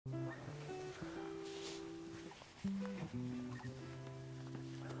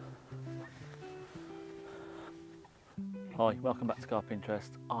Hi, welcome back to Carp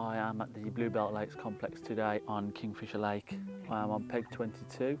Interest. I am at the Bluebell Lakes complex today on Kingfisher Lake. I am on peg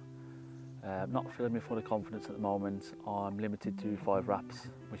 22. Not feeling me full of confidence at the moment. I'm limited to 5 wraps,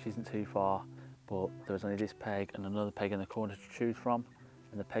 which isn't too far, but there was only this peg and another peg in the corner to choose from,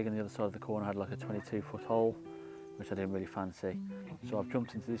 and the peg on the other side of the corner had like a 22-foot hole, which I didn't really fancy. So I've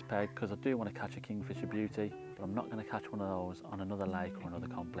jumped into this peg because I do want to catch a Kingfisher beauty, but I'm not going to catch one of those on another lake or another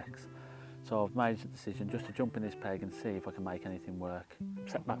complex. So I've made the decision just to jump in this peg and see if I can make anything work.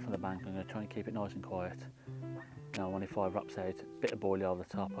 Set back from the bank, I'm going to try and keep it nice and quiet. Now I'm only 5 wraps out, a bit of boilie over the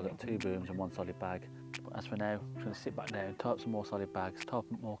top. I've got 2 booms and 1 solid bag. But as for now, I'm just going to sit back down, tie up some more solid bags, tie up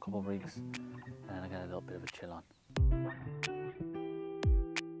more couple rigs, and then I get a little bit of a chill on.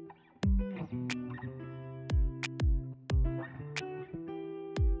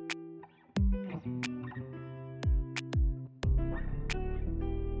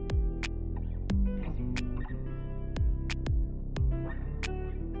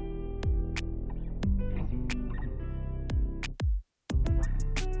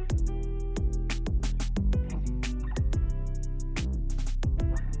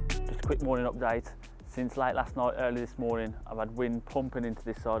 Quick morning update. Since late last night, early this morning, I've had wind pumping into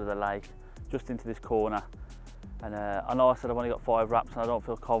this side of the lake, just into this corner. And I know I said I've only got 5 wraps and I don't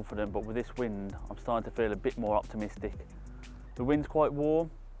feel confident, but with this wind, I'm starting to feel a bit more optimistic. The wind's quite warm,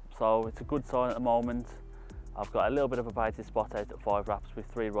 so it's a good sign at the moment. I've got a little bit of a baited spot out at 5 wraps with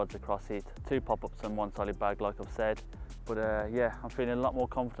 3 rods across it, 2 pop-ups and 1 solid bag like I've said. But yeah, I'm feeling a lot more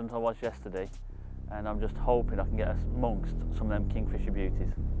confident than I was yesterday, and I'm just hoping I can get amongst some of them Kingfisher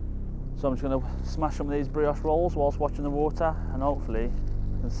beauties. So I'm just going to smash some of these brioche rolls whilst watching the water, and hopefully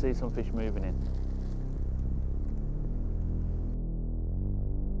I can see some fish moving in.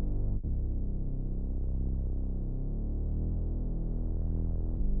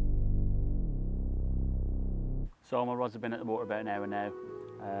 So my rods have been at the water about an hour now.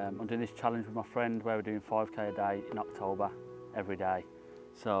 I'm doing this challenge with my friend where we're doing 5k a day in October every day.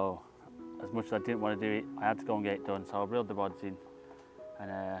 So as much as I didn't want to do it, I had to go and get it done. So I reeled the rods in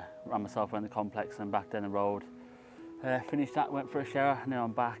and ran myself around the complex and back down the road. Finished that, went for a shower, and now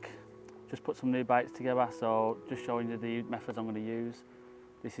I'm back. Just put some new baits together, so just showing you the methods I'm going to use.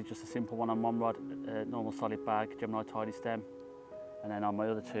 This is just a simple one on one rod, normal solid bag, Gemini tidy stem. And then on my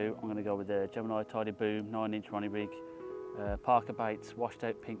other 2, I'm going to go with the Gemini tidy boom, 9-inch Ronnie rig, Parker baits, washed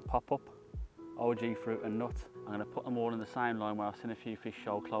out pink pop-up, OG fruit and nut. I'm going to put them all in the same line where I've seen a few fish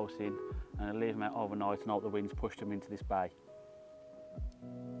show close in, and I'll leave them out overnight and hope the wind's pushed them into this bay.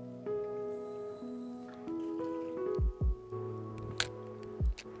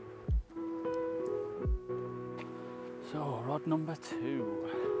 So, rod number 2.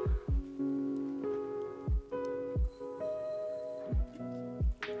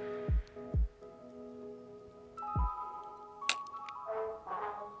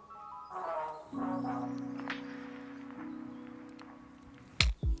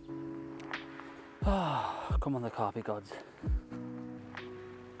 Come on the carpy gods.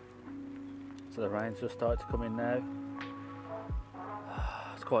 So the rain's just started to come in now.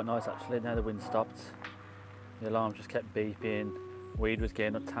 It's quite nice actually, now the wind stopped. The alarm just kept beeping, weed was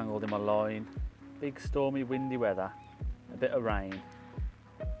getting entangled in my line. Big stormy windy weather, a bit of rain,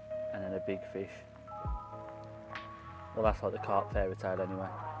 and then a big fish. Well, that's like the carp fairy tale anyway.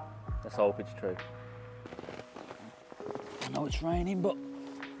 Let's hope it's true. I know it's raining, but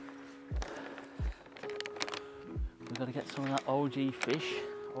we've got to get some of that OG fish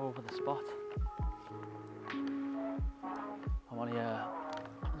over the spot. I'm only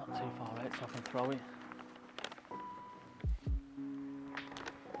not too far out so I can throw it.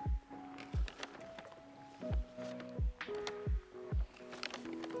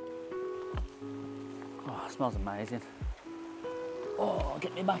 Oh, it smells amazing. Oh,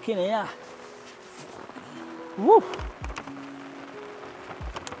 get me back in here. Woo!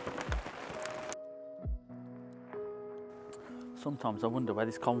 Sometimes I wonder where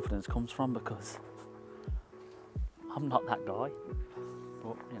this confidence comes from, because I'm not that guy.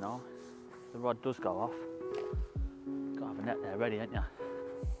 But you know, the rod does go off. Gotta have a net there ready, ain't ya?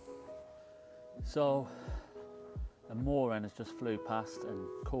 So the moor hen has just flew past and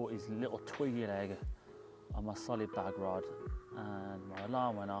caught his little twiggy leg on my solid bag rod, and my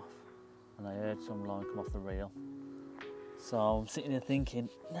alarm went off and I heard some line come off the reel. So I'm sitting here thinking,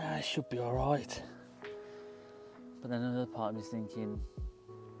 nah, it should be alright. But then another part of me is thinking,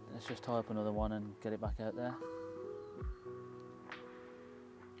 let's just tie up another one and get it back out there.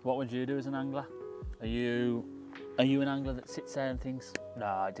 What would you do as an angler? Are you an angler that sits there and thinks,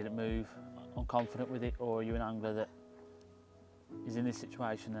 nah, I didn't move, I'm confident with it? Or are you an angler that is in this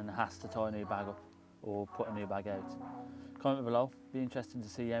situation and has to tie a new bag up or put a new bag out? Comment below. Be interesting to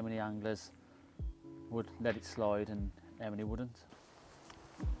see how many anglers would let it slide and how many wouldn't.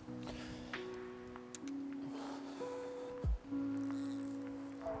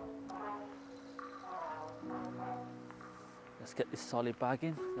 Let's get this solid bag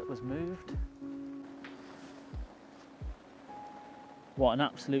in that was moved. What an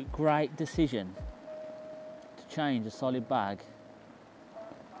absolute great decision to change a solid bag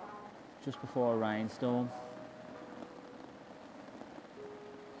just before a rainstorm.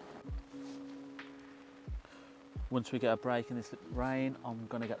 Once we get a break in this rain, I'm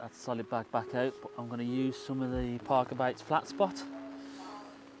going to get that solid bag back out, but I'm going to use some of the Parker Baits flat spot.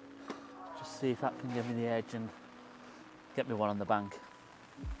 Just see if that can give me the edge and get me one on the bank.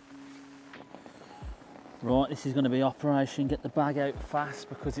 Right, this is going to be operation get the bag out fast,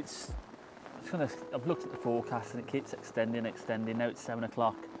 because I've looked at the forecast and it keeps extending. Now it's 7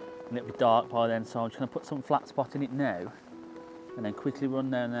 o'clock and it'll be dark by then, so I'm just going to put some flat spot in it now and then quickly run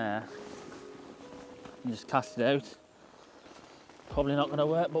down there and just cast it out. Probably not going to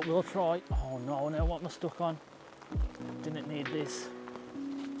work, but we'll try. Oh no, now what am I stuck on? Didn't need this.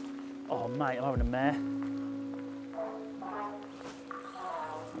 Oh mate, I'm having a mare.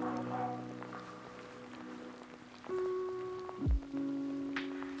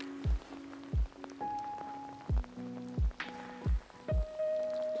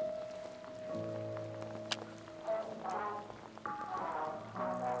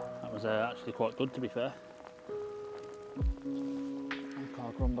 That was actually quite good, to be fair. I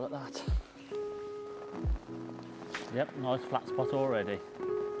can't grumble at that. Yep, nice flat spot already.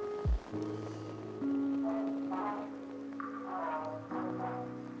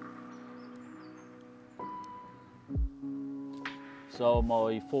 So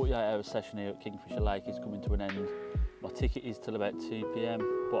my 48-hour session here at Kingfisher Lake is coming to an end. My ticket is till about 2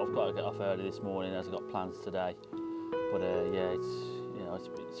 p.m, but I've got to get off early this morning as I've got plans today. But yeah,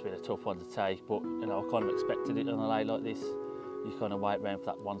 it's been a tough one to take, but I kind of expected it on a lake like this. You kind of wait around for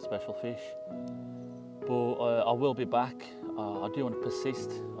that one special fish. But I will be back. I do want to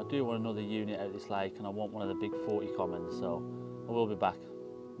persist. I do want another unit out of this lake, and I want one of the big 40 commons, so I will be back.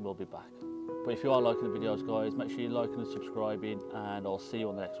 We'll be back. But if you are liking the videos, guys, make sure you're liking and subscribing, and I'll see you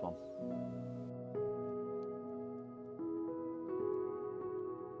on the next one.